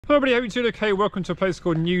Hello everybody, hope you're doing okay. Welcome to a place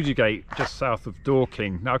called Newdigate, just south of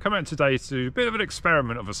Dorking. Now I come out today to do a bit of an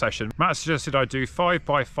experiment of a session. Matt suggested I do 5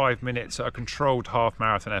 by 5 minutes at a controlled half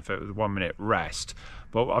marathon effort with a 1 minute rest.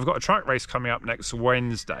 But I've got a track race coming up next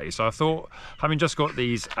Wednesday, so I thought, having just got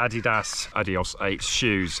these adidas Adios 8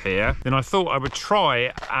 shoes here, then I thought I would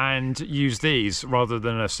try and use these rather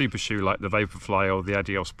than a super shoe like the Vaporfly or the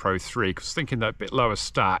Adios Pro 3, because thinking they're a bit lower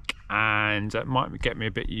stack and it might get me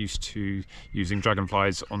a bit used to using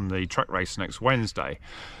Dragonflies on the track race next Wednesday.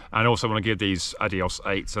 And also want to give these Adios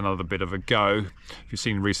 8s another bit of a go. If you've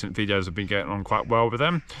seen recent videos, I've been getting on quite well with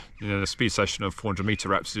them. You know, the speed session of 400 meter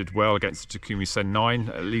reps did well against the Takumi Sen 9,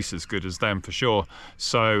 at least as good as them for sure.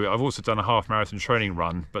 So I've also done a half marathon training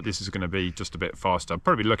run, but this is going to be just a bit faster. I'm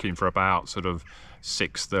probably looking for about sort of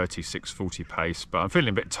 6:30, 6:40 pace, but I'm feeling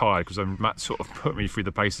a bit tired because Matt sort of put me through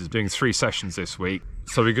the paces doing 3 sessions this week.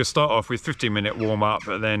 So we're going to start off with 15-minute warm-up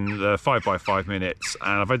and then the 5 by 5 minutes,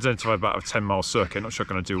 and I've identified about a 10-mile circuit. Not sure I'm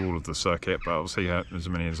going to do all of the circuit, but I'll see as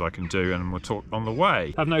many as I can do, and we'll talk on the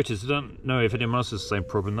way. I've noticed, I don't know if anyone else has the same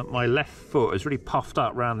problem, that my left foot is really puffed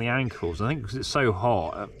up around the ankles. I think because it's so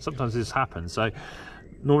hot, sometimes this happens. So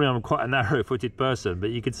normally I'm quite a narrow-footed person, but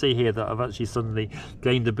you can see here that I've actually suddenly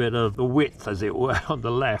gained a bit of the width, as it were, on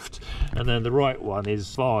the left, and then the right one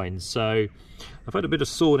is fine. So I've had a bit of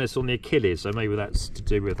soreness on the Achilles, so maybe that's to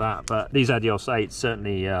do with that. But these Adios 8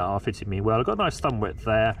 certainly are fitting me well. I've got a nice thumb width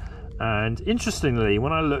there. And interestingly,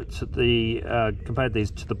 when I looked at the compared these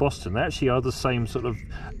to the Boston, they actually are the same sort of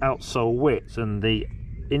outsole width, and the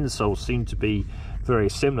insoles seem to be very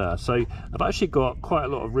similar. So I've actually got quite a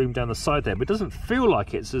lot of room down the side there, but it doesn't feel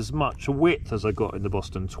like it's as much width as I got in the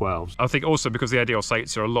Boston 12s. I think also because the Adios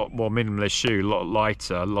 8s are a lot more minimalist shoe, a lot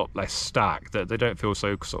lighter, a lot less stacked, that they don't feel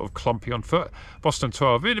so sort of clumpy on foot. Boston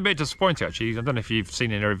 12, been a bit disappointing actually. I don't know if you've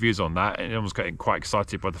seen any reviews on that, and I was getting quite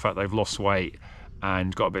excited by the fact they've lost weight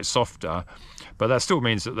and got a bit softer, but that still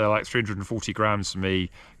means that they're like 340 grams for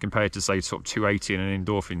me compared to say sort of 280 in an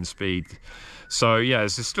endorphin speed. So yeah,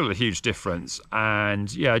 there's still a huge difference,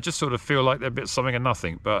 and yeah, I just sort of feel like they're a bit something and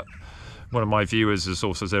nothing. But one of my viewers has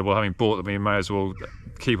also said, well, having bought them, you may as well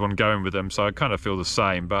keep on going with them. So I kind of feel the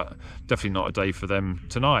same, but definitely not a day for them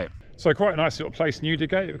tonight. So quite a nice little place,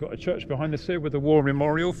 Newdigate. We've got a church behind us here with a war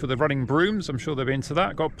memorial for the running brooms. I'm sure they'll be into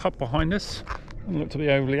that. Got a pub behind us. Doesn't look to be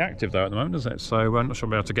overly active though at the moment, does it? So I'm not sure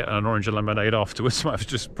I'll be able to get an orange and lemonade afterwards. Might have to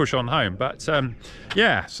just push on home. But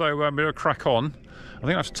yeah, so we're going to crack on. I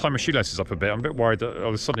think I have to tie my shoelaces up a bit. I'm a bit worried that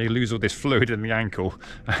I'll suddenly lose all this fluid in the ankle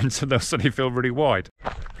and they'll suddenly feel really wide.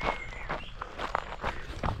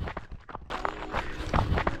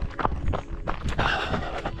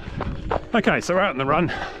 Okay, so we're out on the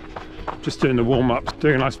run. Just doing the warm-up,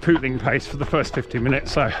 doing a nice pootling pace for the first 15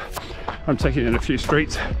 minutes. So I'm taking in a few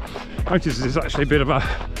streets. Notice there's actually a bit of a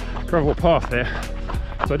gravel path here.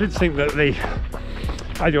 So I did think that the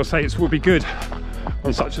Adios 8s would be good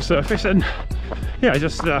on such a surface, and yeah,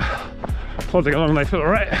 just plodding along, they feel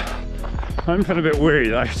alright. I'm feeling a bit weary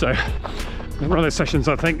though, so one of those sessions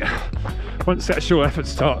I think once the actual effort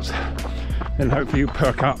starts, then hopefully you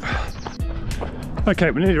perk up.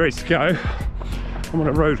 Okay, we're nearly ready to go. I'm on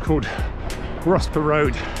a road called Rusper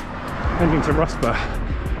Road, heading to Rusper.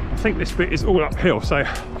 I think this bit is all uphill, so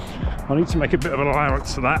I need to make a bit of an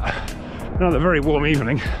allowance for that. Another very warm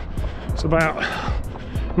evening. It's about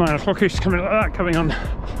 9 o'clock-ish, coming like that, coming on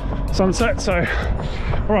sunset. So,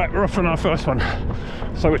 all right, we're off on our first one.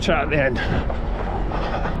 So we'll chat at the end.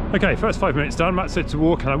 Okay, first 5 minutes done. Matt said to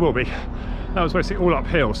walk, and I will be. That was basically all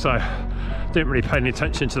uphill, so didn't really pay any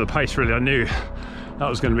attention to the pace really. I knew that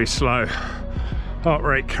was going to be slow. Heart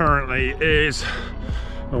rate currently is,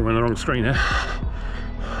 oh, I'm on the wrong screen here,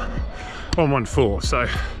 114, so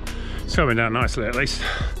it's coming down nicely at least.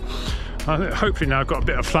 Hopefully now I've got a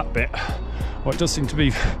bit of flat bit. Well, it does seem to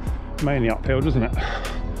be mainly uphill, doesn't it?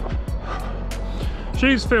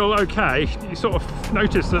 Shoes feel okay. You sort of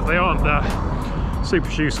notice that they aren't the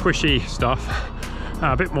super shoe squishy stuff.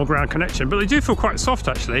 A bit more ground connection, but they do feel quite soft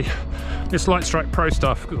actually. This Light Strike Pro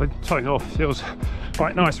stuff, because I took it off, feels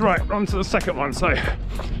quite nice. Right, on to the second one, so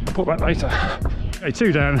I'll put back later. Okay,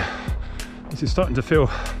 2 down. This is starting to feel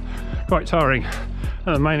quite tiring,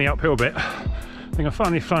 and the mainly uphill bit. I think I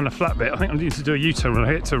finally found a flat bit. I think I need to do a U-turn when I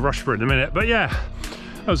hit to Rushborough in a minute, but yeah,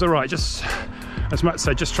 that was all right. Just, as Matt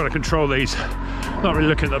said, just trying to control these, not really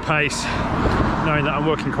looking at the pace, knowing that I'm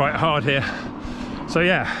working quite hard here. So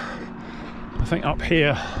yeah, I think up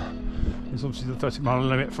here is obviously the 30-mile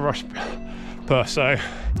limit for Rushborough, so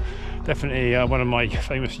definitely one of my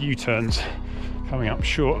famous U-turns coming up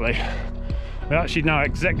shortly. We actually now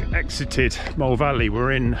exited Mole Valley.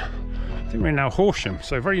 We're in, I think we're in now Horsham,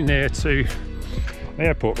 so very near to the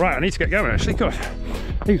airport. Right, I need to get going actually. God,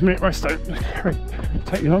 These minute rests don't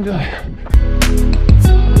take you long, do they?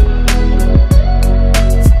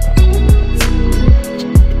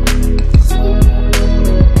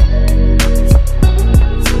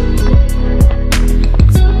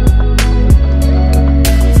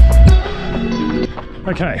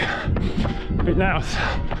 Okay, now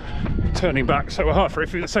turning back, so we're halfway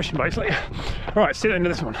through the session basically. Right, see the end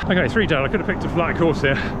of this one. Okay, 3 down. I could have picked a flat course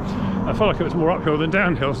here. I felt like it was more uphill than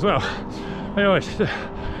downhill as well. Anyway,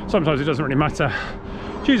 sometimes it doesn't really matter.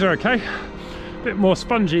 Shoes are okay. A bit more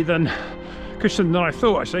spongy than cushioned than I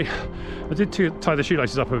thought actually. I did tie the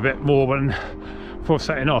shoelaces up a bit more before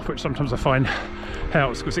setting off, which sometimes I find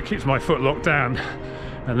helps because it keeps my foot locked down.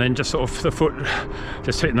 And then just sort of the foot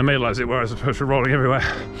just hitting the middle as it were, as opposed to rolling everywhere.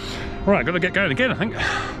 Right, got to get going again I think.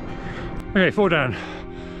 Okay, 4 down.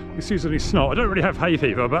 Excuse any snot. I don't really have hay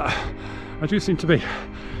fever, but I do seem to be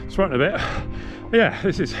sweating a bit. But yeah,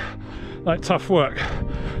 this is like tough work.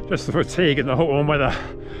 Just the fatigue and the hot warm weather.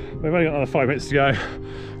 We've only got another 5 minutes to go.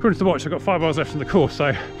 According to the watch, I've got 5 hours left in the course, so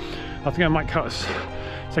I think I might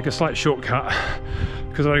take a slight shortcut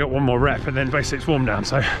because I've only got 1 more rep and then basically it's warm down.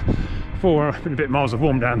 So 4 and a bit miles of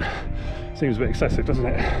warm down seems a bit excessive, doesn't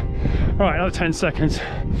it? All right, another 10 seconds.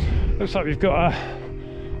 Looks like we've got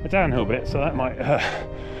a downhill bit, so that might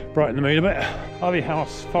brighten the mood a bit. Ivy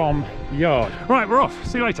House Farm Yard. Right, we're off.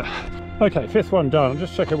 See you later. Okay, 5th one done. I'm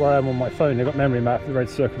just checking where I am on my phone. I've got memory map, the red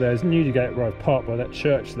circle there. There's Newdigate where I've parked by that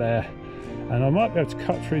church there. And I might be able to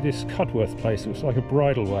cut through this Cudworth place. It looks like a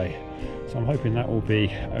bridle way. So I'm hoping that will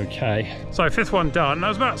be okay. So 5th one done. That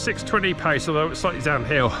was about 6:20 pace, although it was slightly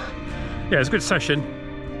downhill. Yeah, it's a good session.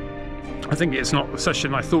 I think it's not the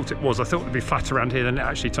session I thought it was. I thought it'd be flat around here than it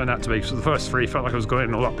actually turned out to be. So the first 3 felt like I was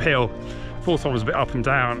going all uphill. 4th one was a bit up and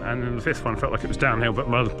down, and then the 5th one felt like it was downhill, but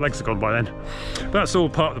my legs are gone by then. But that's all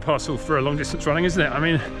part of the parcel for a long distance running, isn't it? I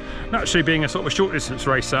mean, naturally being a sort of a short distance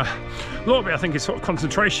racer, a lot of it I think is sort of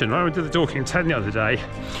concentration. When I did the Dorking 10 the other day,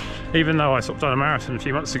 even though I sort of done a marathon a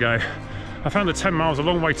few months ago, I found the 10 miles a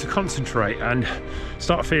long way to concentrate and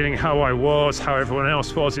start feeling how I was, how everyone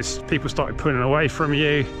else was. If people started pulling away from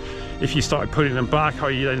you, if you started pulling them back, are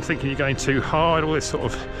you then thinking you're going too hard, all this sort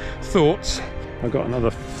of thoughts. I've got another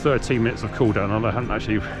 13 minutes of cool down, and I haven't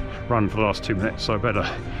actually run for the last 2 minutes, so I better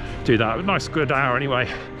do that. A nice good hour anyway,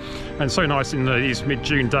 and so nice in these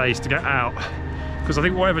mid-June days to get out, because I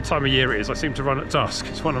think whatever time of year it is, I seem to run at dusk.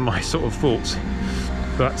 It's one of my sort of thoughts,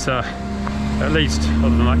 but at least other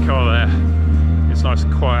than that car there, it's nice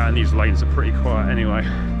and quiet, and these lanes are pretty quiet anyway.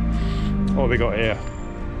 What have we got here?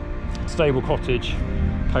 Stable cottage,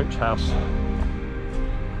 coach house.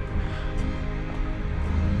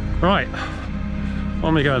 Right,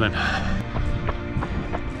 on we go then.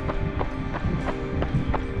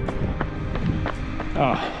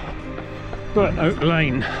 Burnt Oak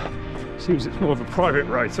Lane. Seems it's more of a private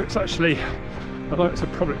road, so it's actually, although it's a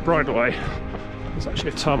public bridleway, it's actually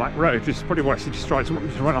a tarmac road, which is probably why City Strides want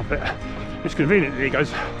me to run up it. It's conveniently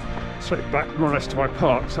goes straight back more or less to my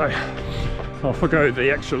park, so I'll forgo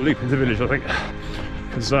the extra loop into the village, I think,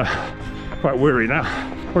 because quite weary now.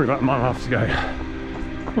 Probably about a mile and a half to go.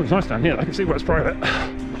 Oh, it's nice down here. I can see where it's private.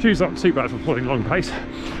 Shoes aren't too bad for pulling long pace,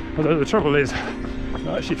 although the trouble is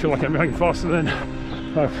I actually feel like I'm going faster than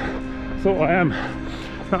I thought I am.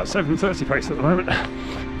 About 7:30 pace at the moment,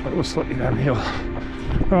 but it was slightly downhill.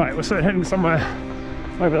 Right, we're sort of heading somewhere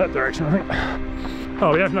over that direction, I think.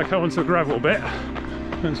 Oh, we have now come onto a gravel bit.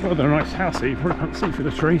 It's rather a nice house here, you probably can't see through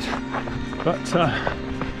the trees. But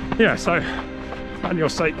yeah, so annual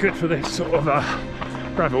sake, good for this sort of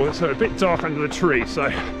gravel. It's a bit dark under the tree, so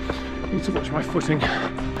I need to watch my footing.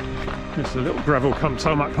 There's a little gravel come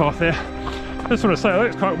tarmac path here. I just want to say, I think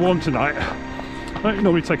it's quite warm tonight. I don't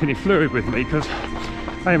normally take any fluid with me because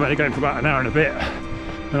I am only going for about an hour and a bit,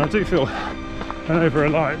 and I do feel an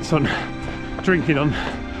over-reliance on drinking on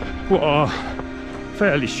what are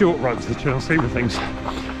fairly short runs in the general scheme of things.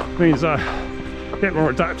 It means I get more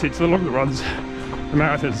adapted to the longer runs, the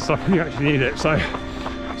marathons and stuff, when you actually need it. So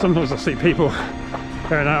sometimes I see people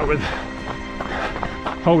going out with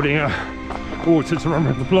holding a water to run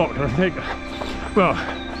around the block, and I think, well,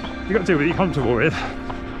 you've got to do what you're comfortable with,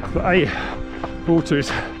 but A, water is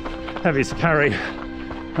heavy to carry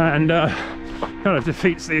and kind of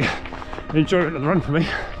defeats the enjoyment of the run for me.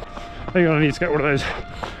 I think I need to get one of those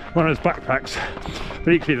backpacks,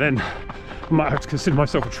 but equally then I might have to consider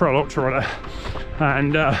myself a trail ultra runner,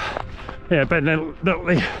 and yeah, Ben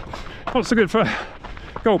Netley, not so good for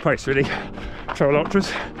goal pace really, trail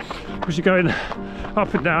ultras, because you're going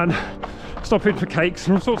up and down, stopping for cakes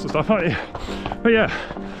and all sorts of stuff, aren't you? But yeah,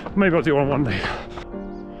 maybe I'll do one day.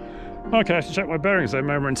 Okay, I have to check my bearings there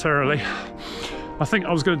momentarily. I think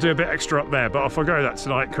I was going to do a bit extra up there, but I'll forgo that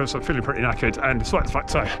tonight because I'm feeling pretty knackered, and despite the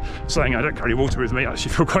fact saying I don't carry water with me, I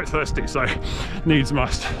actually feel quite thirsty, so needs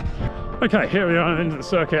must. Okay, here we are at the end of the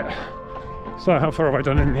circuit. So how far have I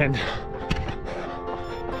done in the end?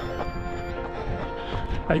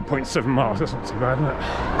 8.7 miles, that's not too bad, isn't it?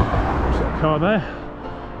 There's that car there.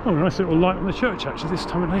 Oh, a nice little light on the church actually this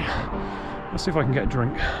time of day. Let's see if I can get a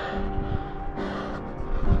drink.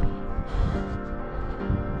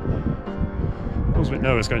 I was a bit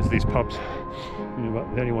nervous going to these pubs, you know,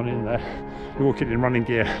 but the only one in there. You walk in running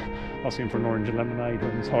gear, asking for an orange and lemonade,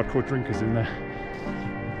 and there's hardcore drinkers in there.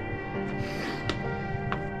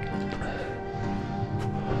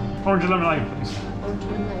 Orange and lemonade, please. Orange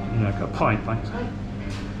and lemonade. Yeah, I've got a pint, thanks. So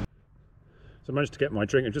I managed to get my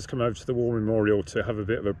drink and just come over to the War Memorial to have a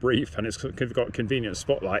bit of a brief, and it's got a convenient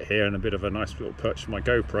spotlight here and a bit of a nice little perch for my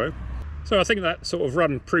GoPro. So I think that sort of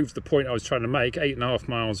run proved the point I was trying to make. 8.5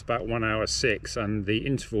 miles, about 1 hour 6, and the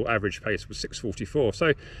interval average pace was 6:44.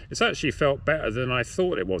 So it's actually felt better than I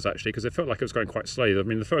thought it was, actually, because it felt like it was going quite slowly. I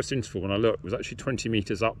mean, the first interval when I looked was actually 20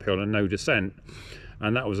 meters uphill and no descent,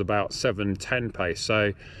 and that was about 7:10 pace.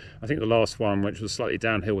 So I think the last one, which was slightly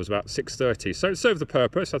downhill, was about 6:30. So it served the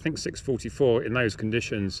purpose. I think 6:44 in those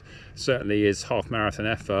conditions certainly is half marathon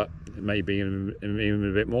effort, maybe even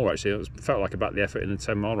a bit more actually. It felt like about the effort in the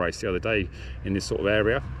 10-mile race the other day in this sort of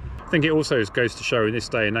area. I think it also goes to show in this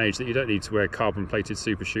day and age that you don't need to wear carbon plated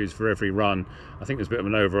super shoes for every run. I think there's a bit of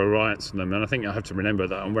an over reliance on them, and I think I have to remember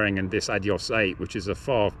that I'm wearing this Adios 8, which is a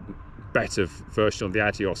far better version of the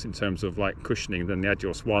Adios in terms of like cushioning than the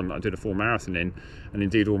Adios 1 that I did a full marathon in, and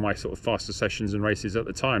indeed all my sort of faster sessions and races at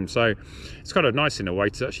the time. So it's kind of nice in a way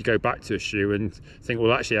to actually go back to a shoe and think,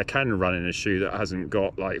 well, actually I can run in a shoe that hasn't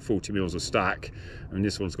got like 40 mils of stack, and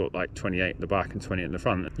this one's got like 28 in the back and 20 in the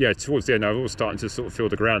front. Yeah, towards the end I was starting to sort of feel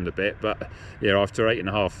the ground a bit, but yeah, after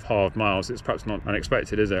 8.5 hard miles it's perhaps not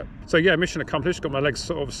unexpected, is it? So yeah, mission accomplished. Got my legs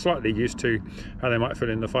sort of slightly used to how they might feel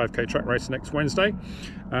in the 5k track race next Wednesday,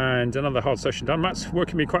 and another hard session done. Matt's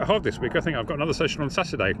working me quite hard this week. I think I've got another session on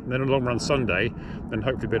Saturday, and then a long run Sunday, and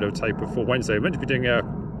hopefully a bit of a taper for Wednesday. I'm meant to be doing a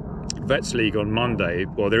Vets League on Monday.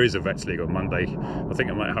 Well, there is a Vets League on Monday. I think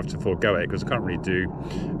I might have to forego it because I can't really do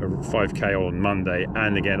a 5k on Monday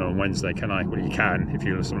and again on Wednesday, can I? Well, you can if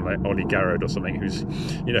you're someone like Ollie Garrod or something who's,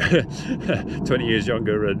 you know, 20 years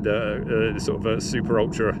younger and sort of a super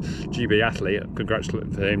ultra GB athlete.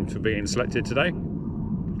 Congratulate him for being selected today.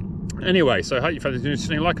 Anyway, so I hope you found it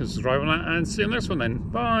interesting. Like and subscribe on that, and see you on the next one then.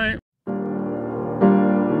 Bye.